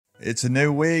It's a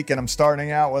new week, and I'm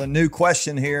starting out with a new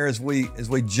question here as we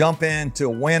jump into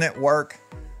Win at Work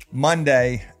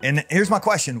Monday. And here's my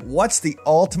question: what's the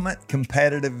ultimate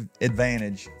competitive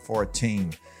advantage for a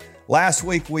team? Last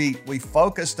week we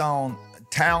focused on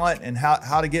talent and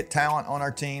how to get talent on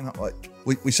our team.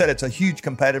 We said it's a huge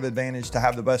competitive advantage to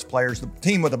have the best players. The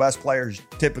team with the best players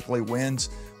typically wins.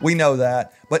 We know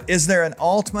that. But is there an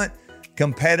ultimate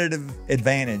competitive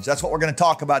advantage? That's what we're going to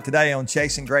talk about today on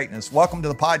Chasing Greatness. Welcome to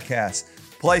the podcast,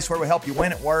 place where we help you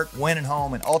win at work, win at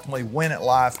home, and ultimately win at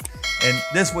life. And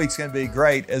this week's going to be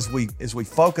great as we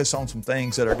focus on some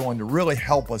things that are going to really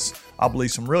help us. I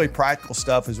believe some really practical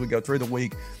stuff as we go through the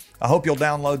week. I hope you'll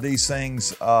download these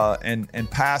things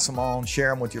and pass them on, share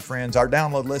them with your friends. Our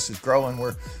download list is growing.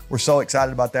 We're so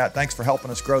excited about that. Thanks for helping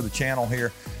us grow the channel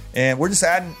here. And we're just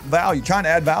adding value, trying to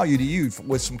add value to you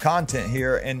with some content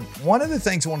here. And one of the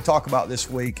things I want to talk about this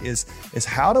week is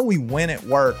how do we win at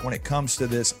work when it comes to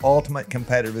this ultimate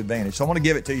competitive advantage? So I want to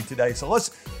give it to you today. So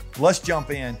let's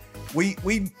jump in. We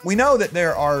know that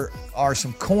there are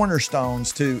some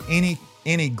cornerstones to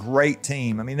any great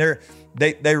team. I mean, we'll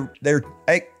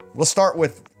start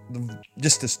with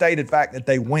just the stated fact that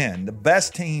they win. The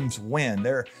best teams win.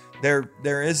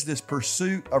 There is this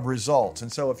pursuit of results.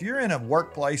 And so if you're in a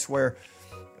workplace where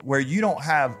you don't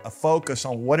have a focus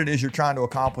on what it is you're trying to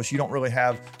accomplish, you don't really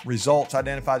have results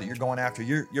identified that you're going after,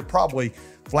 you're probably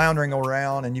floundering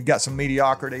around and you've got some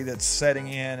mediocrity that's setting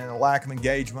in and a lack of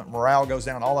engagement, morale goes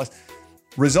down, all this.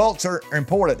 Results are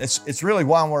important. It's really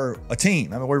why we're a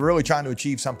team. I mean, we're really trying to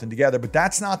achieve something together, but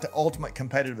that's not the ultimate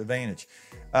competitive advantage.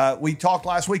 We talked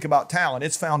last week about talent.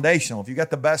 It's foundational. If you got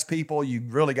the best people, you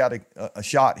really got a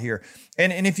shot here.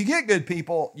 And if you get good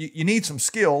people, you need some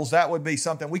skills. That would be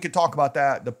something we could talk about.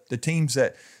 That the teams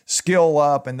that skill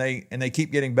up and they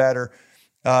keep getting better.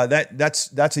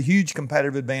 That's a huge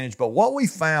competitive advantage. But what we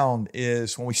found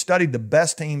is when we studied the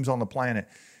best teams on the planet,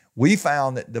 we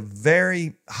found that the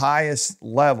very highest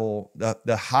level,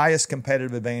 the highest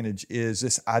competitive advantage is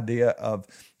this idea of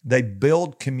they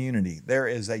build community. There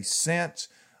is a sense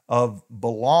of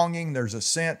belonging. There's a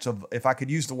sense of, if I could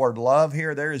use the word love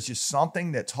here, there is just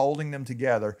something that's holding them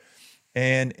together.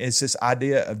 And it's this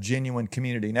idea of genuine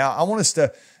community. Now, I want us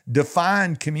to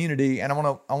define community, and I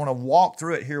want to walk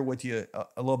through it here with you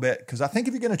a little bit, because I think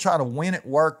if you're going to try to win at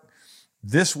work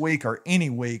this week or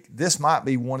any week, this might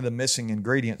be one of the missing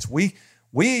ingredients. We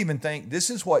even think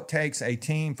this is what takes a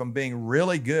team from being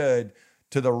really good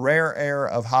to the rare air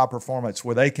of high performance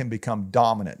where they can become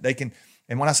dominant.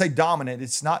 And when I say dominant,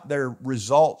 it's not their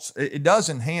results. It does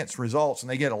enhance results, and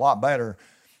they get a lot better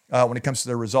when it comes to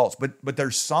their results. But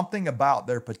there's something about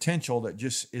their potential that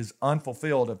just is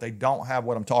unfulfilled if they don't have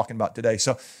what I'm talking about today.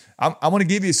 So I want to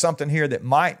give you something here that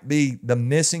might be the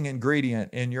missing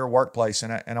ingredient in your workplace,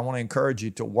 and I want to encourage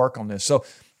you to work on this. So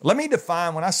let me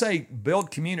define, when I say build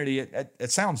community,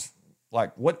 it sounds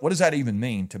like, what does that even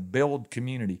mean, to build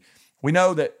community? We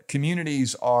know that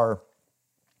communities are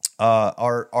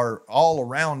all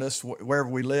around us wherever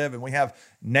we live, and we have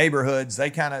neighborhoods. They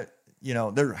kind of,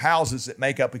 there are houses that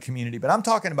make up a community, but I'm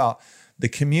talking about the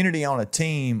community on a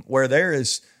team where there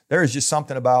is just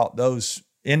something about those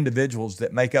individuals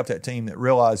that make up that team that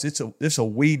realize it's a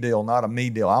we deal, not a me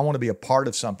deal. I want to be a part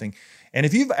of something. And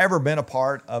if you've ever been a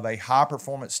part of a high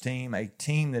performance team, a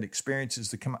team that experiences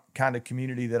the kind of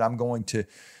community that I'm going to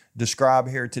describe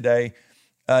here today,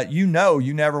 you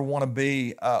never want to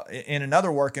be in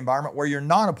another work environment where you're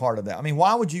not a part of that. I mean,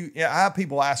 why would you? I have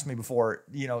people ask me before,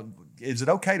 is it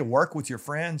okay to work with your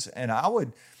friends? And I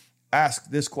would ask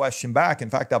this question back. In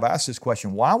fact, I've asked this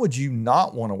question: why would you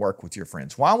not want to work with your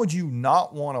friends? Why would you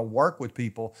not want to work with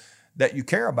people that you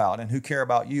care about and who care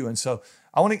about you? And so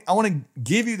I want to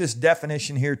give you this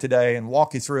definition here today and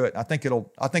walk you through it. I think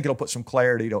it'll put some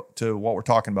clarity to what we're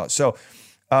talking about. So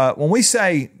when we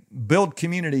say build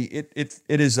community, it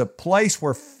is a place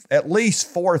where at least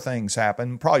four things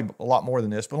happen, probably a lot more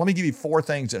than this, but let me give you four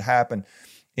things that happen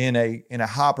in a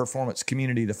high performance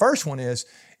community. The first one is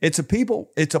it's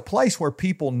a place where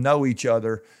people know each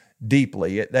other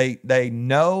deeply. They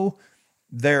know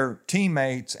their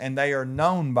teammates and they are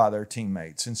known by their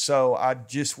teammates. And so I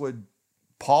just would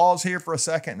pause here for a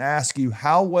second and ask you,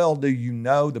 how well do you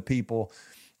know the people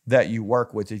that you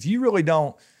work with? If you really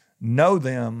don't know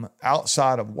them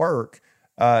outside of work,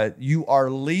 you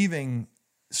are leaving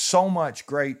so much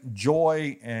great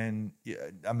joy and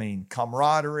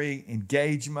camaraderie,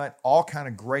 engagement, all kind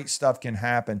of great stuff can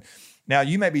happen. Now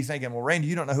you may be thinking, well, Randy,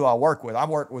 you don't know who I work with. I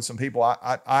work with some people.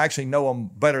 I actually know them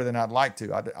better than I'd like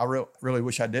to. I really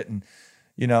wish I didn't,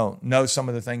 know some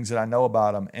of the things that I know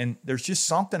about them. And there's just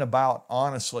something about,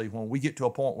 honestly, when we get to a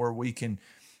point where we can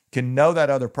can know that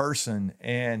other person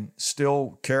and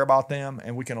still care about them,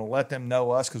 and we can let them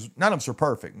know us, because none of us are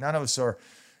perfect. None of us are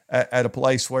at a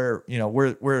place where,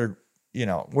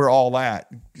 we're all that,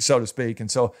 so to speak. And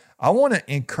so I want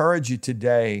to encourage you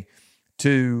today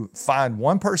to find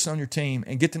one person on your team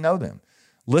and get to know them.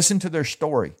 Listen to their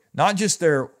story, not just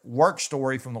their work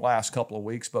story from the last couple of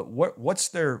weeks, but what's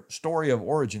their story of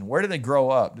origin? Where did they grow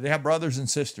up? Do they have brothers and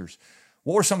sisters?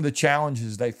 What were some of the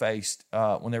challenges they faced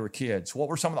when they were kids? What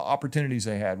were some of the opportunities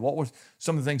they had? What were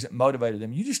some of the things that motivated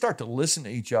them? You just start to listen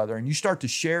to each other, and you start to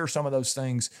share some of those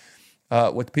things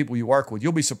with the people you work with.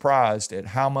 You'll be surprised at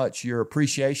how much your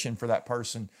appreciation for that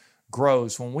person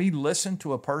grows. When we listen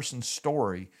to a person's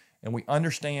story and we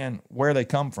understand where they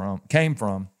came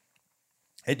from,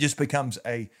 it just becomes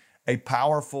a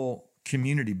powerful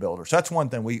community builder. So that's one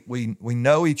thing. We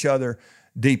know each other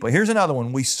deeply. Here's another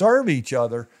one. We serve each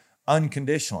other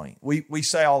unconditionally. We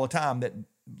say all the time that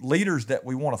leaders that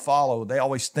we want to follow, they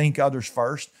always think others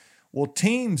first. Well,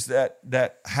 teams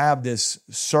that have this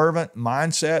servant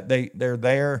mindset, they're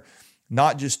there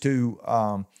not just to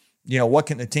what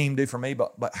can the team do for me,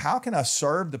 but how can I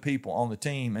serve the people on the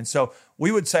team? And so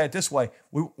we would say it this way: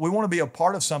 we want to be a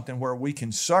part of something where we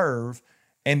can serve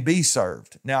and be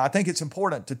served. Now, I think it's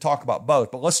important to talk about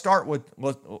both, but let's start with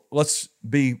let's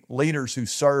be leaders who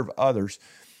serve others.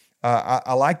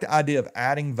 I like the idea of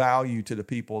adding value to the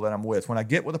people that I'm with. When I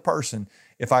get with a person,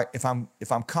 if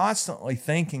I'm constantly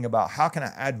thinking about how can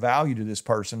I add value to this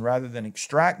person rather than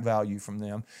extract value from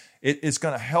them, it's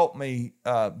going to help me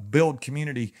build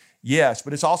community. Yes,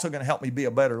 but it's also going to help me be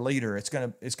a better leader. It's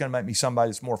going to make me somebody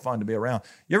that's more fun to be around.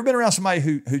 You ever been around somebody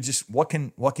who just what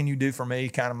can you do for me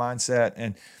kind of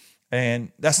mindset,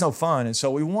 and that's no fun. And so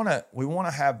we want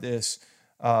to have this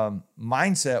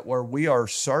mindset where we are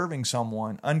serving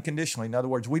someone unconditionally. In other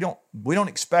words, we don't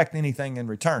expect anything in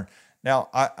return. Now,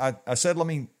 I said let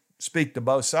me speak to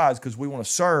both sides, because we want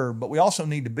to serve, but we also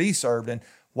need to be served. And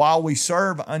while we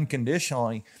serve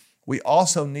unconditionally, we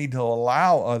also need to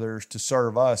allow others to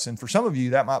serve us. And for some of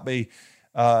you, that might be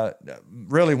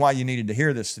really why you needed to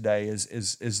hear this today.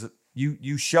 Is that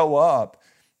you show up,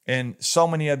 and so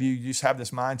many of you just have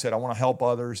this mindset: I want to help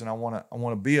others, and I want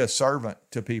to be a servant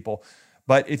to people.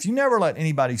 But if you never let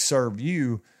anybody serve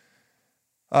you,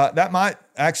 that might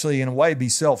actually, in a way, be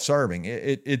self-serving.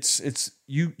 It's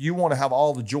you want to have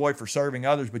all the joy for serving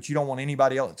others, but you don't want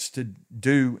anybody else to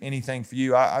do anything for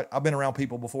you. I've been around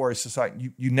people before. It's just like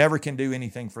you never can do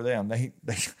anything for them. They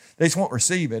just won't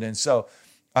receive it. And so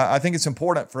I think it's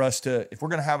important for us to, if we're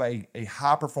going to have a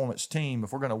high-performance team,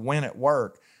 if we're going to win at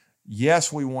work,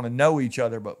 yes, we want to know each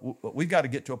other, but we've got to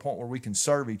get to a point where we can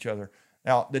serve each other.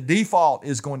 Now, the default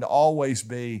is going to always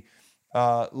be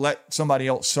let somebody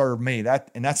else serve me.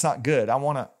 That's not good.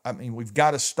 We've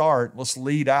got to start. Let's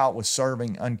lead out with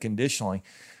serving unconditionally.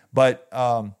 But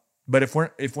if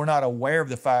we're not aware of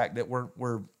the fact that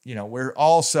we're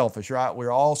all selfish, right? We're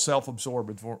all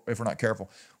self-absorbed if we're not careful.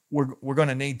 We're going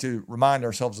to need to remind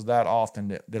ourselves of that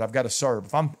often, that I've got to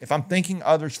serve. If I'm thinking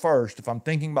others first, if I'm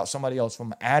thinking about somebody else, if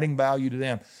I'm adding value to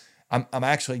them, I'm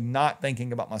actually not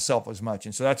thinking about myself as much.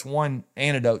 And so that's one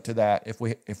antidote to that,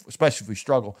 especially if we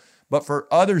struggle. But for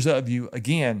others of you,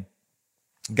 again,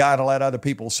 got to let other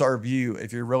people serve you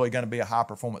if you're really going to be a high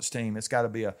performance team. It's got to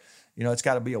be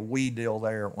a we deal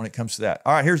there when it comes to that.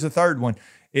 All right, here's the third one.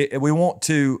 We want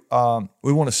to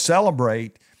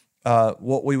celebrate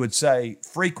what we would say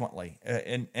frequently,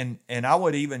 and I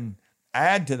would even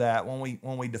add to that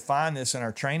when we define this in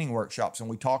our training workshops and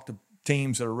we talk to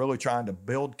teams that are really trying to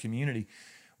build community.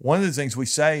 One of the things we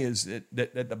say is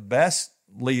that the best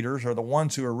leaders are the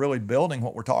ones who are really building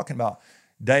what we're talking about.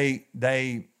 They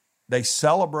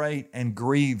celebrate and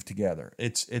grieve together.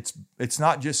 It's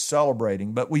not just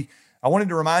celebrating, but I wanted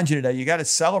to remind you today, you got to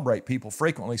celebrate people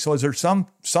frequently. So is there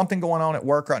something going on at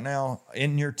work right now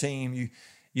in your team?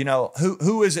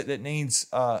 Who is it that needs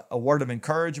a word of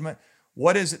encouragement?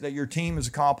 What is it that your team has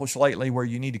accomplished lately where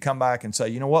you need to come back and say,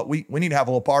 you know what, we need to have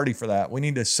a little party for that. We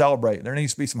need to celebrate. There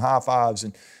needs to be some high fives,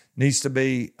 and needs to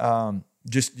be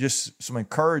just some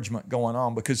encouragement going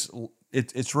on, because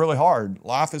it's really hard.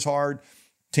 Life is hard.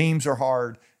 Teams are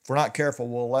hard. If we're not careful,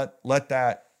 we'll let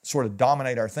that sort of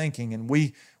dominate our thinking, and we'll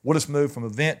just move from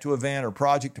event to event or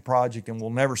project to project, and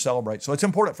we'll never celebrate. So it's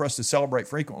important for us to celebrate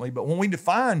frequently. But when we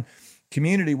define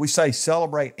community, we say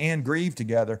celebrate and grieve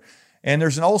together. And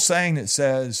there's an old saying that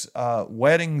says,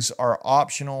 weddings are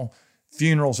optional,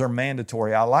 funerals are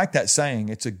mandatory. I like that saying.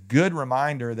 It's a good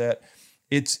reminder that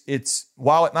it's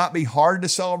while it might be hard to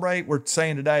celebrate, we're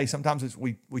saying today, sometimes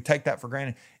we take that for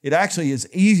granted. It actually is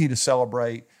easy to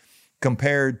celebrate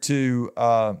compared to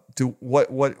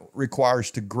what requires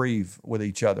to grieve with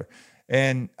each other.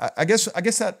 And I guess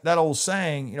that old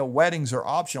saying, weddings are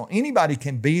optional. Anybody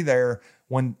can be there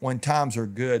when times are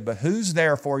good, but who's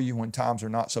there for you when times are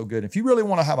not so good? If you really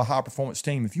want to have a high performance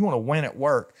team, if you want to win at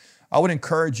work, I would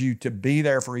encourage you to be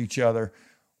there for each other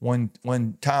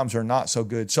when times are not so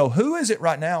good. So who is it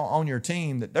right now on your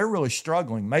team that they're really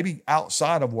struggling? Maybe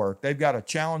outside of work, they've got a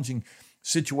challenging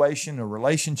situation, a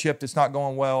relationship that's not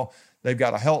going well. They've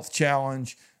got a health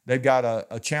challenge. They've got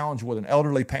a challenge with an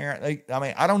elderly parent.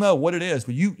 I don't know what it is,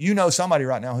 but you know somebody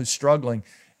right now who's struggling.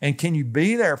 And can you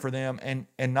be there for them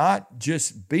and not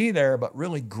just be there, but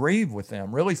really grieve with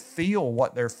them, really feel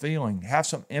what they're feeling, have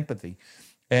some empathy,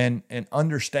 and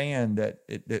understand that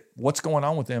what's going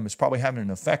on with them is probably having an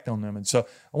effect on them. And so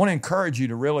I want to encourage you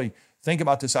to really think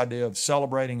about this idea of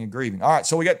celebrating and grieving. All right,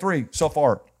 so we got 3 so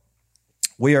far.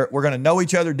 We're going to know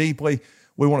each other deeply.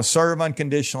 We want to serve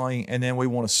unconditionally, and then we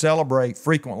want to celebrate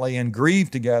frequently and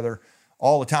grieve together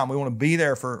all the time. We want to be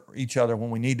there for each other when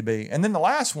we need to be. And then the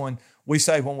last one we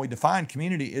say when we define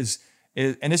community is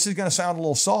and this is going to sound a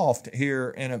little soft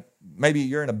here maybe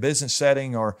you're in a business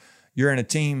setting or you're in a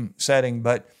team setting,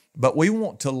 but we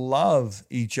want to love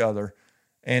each other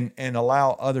and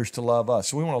allow others to love us.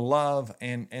 So we want to love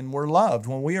and we're loved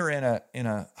when we are in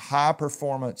a high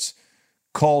performance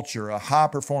culture, a high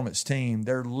performance team.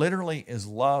 There literally is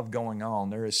love going on.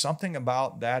 There is something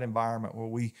about that environment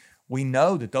where we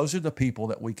know that those are the people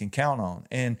that we can count on.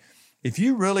 And if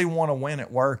you really want to win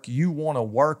at work, you want to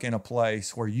work in a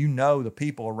place where you know the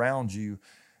people around you,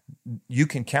 you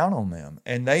can count on them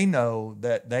and they know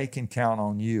that they can count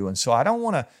on you. And so I don't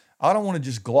want to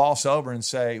just gloss over and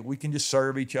say we can just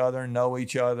serve each other and know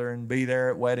each other and be there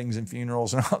at weddings and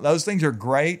funerals and all. Those things are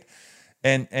great.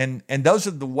 And those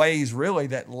are the ways really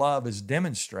that love is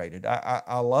demonstrated.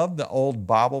 I love the old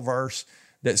Bible verse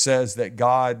that says that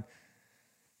God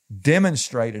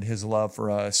demonstrated his love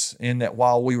for us in that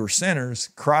while we were sinners,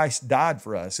 Christ died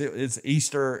for us. It's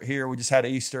Easter here. We just had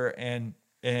Easter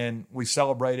and we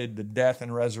celebrated the death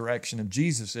and resurrection of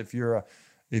Jesus. If you're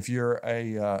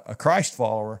a Christ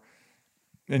follower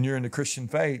and you're in the Christian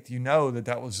faith, you know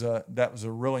that was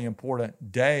a really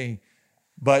important day.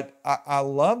 But I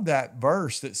love that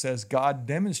verse that says God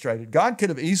demonstrated. God could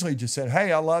have easily just said,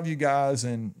 "Hey, I love you guys,"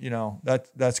 and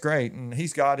that's great. And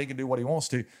he's God; he can do what he wants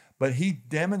to. But he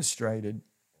demonstrated,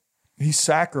 he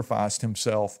sacrificed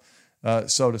himself,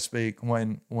 so to speak,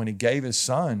 when he gave his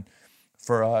son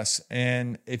for us.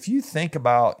 And if you think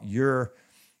about your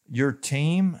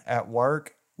team at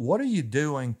work, what are you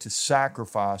doing to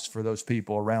sacrifice for those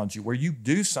people around you? Where you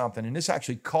do something and it's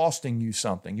actually costing you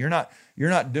something. You're not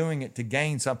doing it to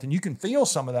gain something. You can feel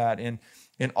some of that in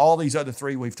all these other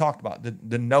 3 we've talked about.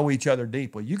 The know each other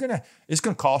deeply. It's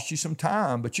gonna cost you some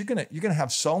time, but you're gonna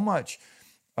have so much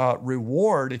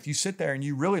reward if you sit there and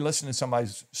you really listen to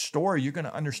somebody's story. You're going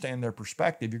to understand their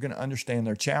perspective. You're going to understand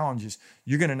their challenges.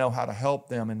 You're going to know how to help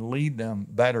them and lead them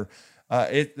better.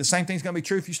 The same thing's going to be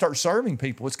true if you start serving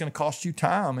people. It's going to cost you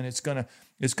time, and it's going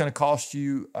to cost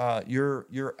you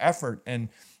your effort and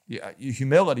your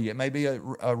humility. It may be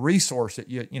a resource that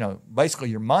basically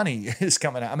your money is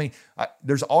coming out. I mean,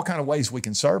 there's all kind of ways we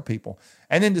can serve people,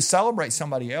 and then to celebrate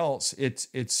somebody else.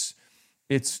 It's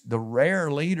the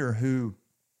rare leader who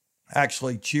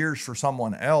actually cheers for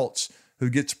someone else who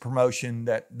gets a promotion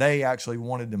that they actually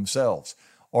wanted themselves,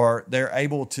 or they're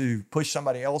able to push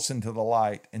somebody else into the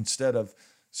light instead of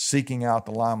seeking out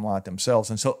the limelight themselves.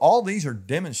 And so all these are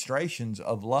demonstrations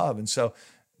of love. And so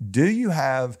do you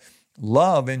have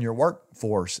love in your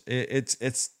workforce?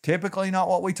 It's typically not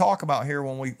what we talk about here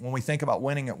when we think about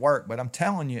winning at work, but I'm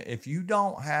telling you, if you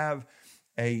don't have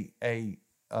an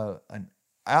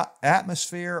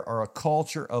atmosphere or a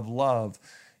culture of love,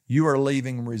 you are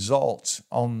leaving results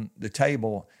on the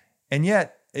table. And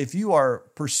yet, if you are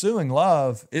pursuing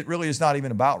love, it really is not even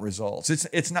about results.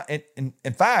 It's not.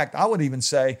 In fact, I would even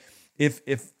say if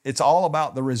it's all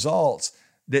about the results,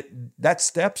 that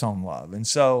steps on love. And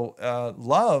so,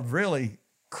 love really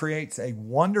creates a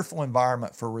wonderful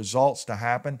environment for results to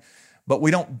happen. But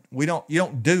you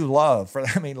don't do love for.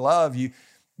 I mean, love you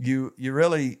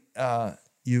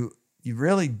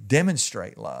really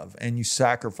demonstrate love and you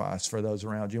sacrifice for those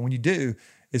around you. And when you do,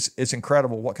 it's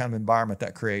incredible what kind of environment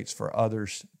that creates for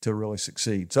others to really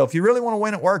succeed. So if you really want to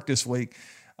win at work this week,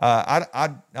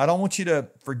 I don't want you to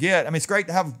forget. I mean, it's great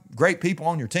to have great people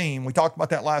on your team. We talked about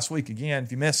that last week. Again,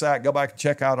 if you missed that, go back and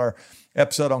check out our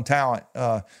episode on talent.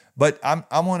 But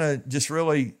I want to just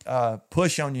really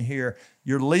push on you here.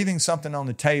 You're leaving something on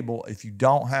the table if you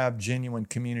don't have genuine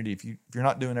community, if you're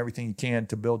not doing everything you can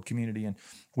to build community. And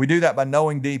we do that by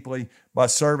knowing deeply, by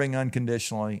serving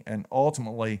unconditionally, and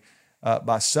ultimately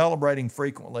by celebrating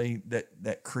frequently,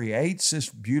 that creates this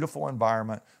beautiful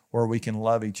environment where we can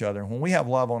love each other. When we have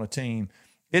love on a team,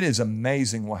 it is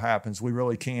amazing what happens. We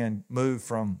really can move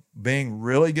from being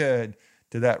really good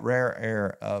to that rare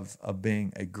air of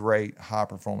being a great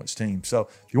high-performance team. So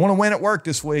if you want to win at work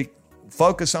this week,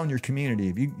 focus on your community.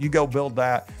 If you go build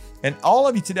that. And all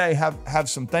of you today have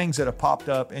some things that have popped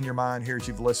up in your mind here as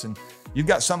you've listened. You've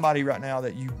got somebody right now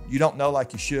that you don't know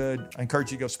like you should. I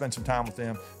encourage you to go spend some time with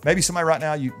them. Maybe somebody right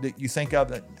now that you think of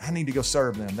that I need to go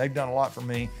serve them. They've done a lot for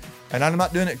me. And I'm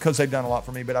not doing it because they've done a lot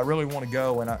for me, but I really want to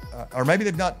go. Or maybe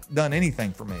they've not done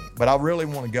anything for me, but I really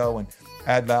want to go and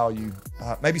add value.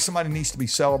 Maybe somebody needs to be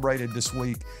celebrated this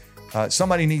week.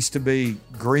 Somebody needs to be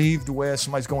grieved with.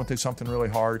 Somebody's going through something really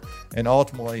hard. And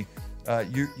ultimately,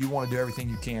 you want to do everything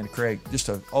you can to create just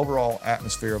an overall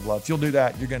atmosphere of love. If you'll do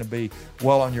that, you're going to be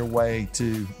well on your way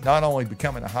to not only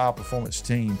becoming a high-performance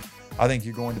team, I think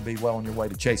you're going to be well on your way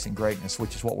to chasing greatness,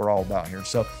 which is what we're all about here.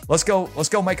 So let's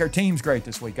go make our teams great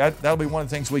this week. That'll be one of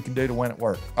the things we can do to win at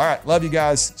work. All right, love you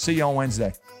guys. See you on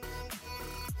Wednesday.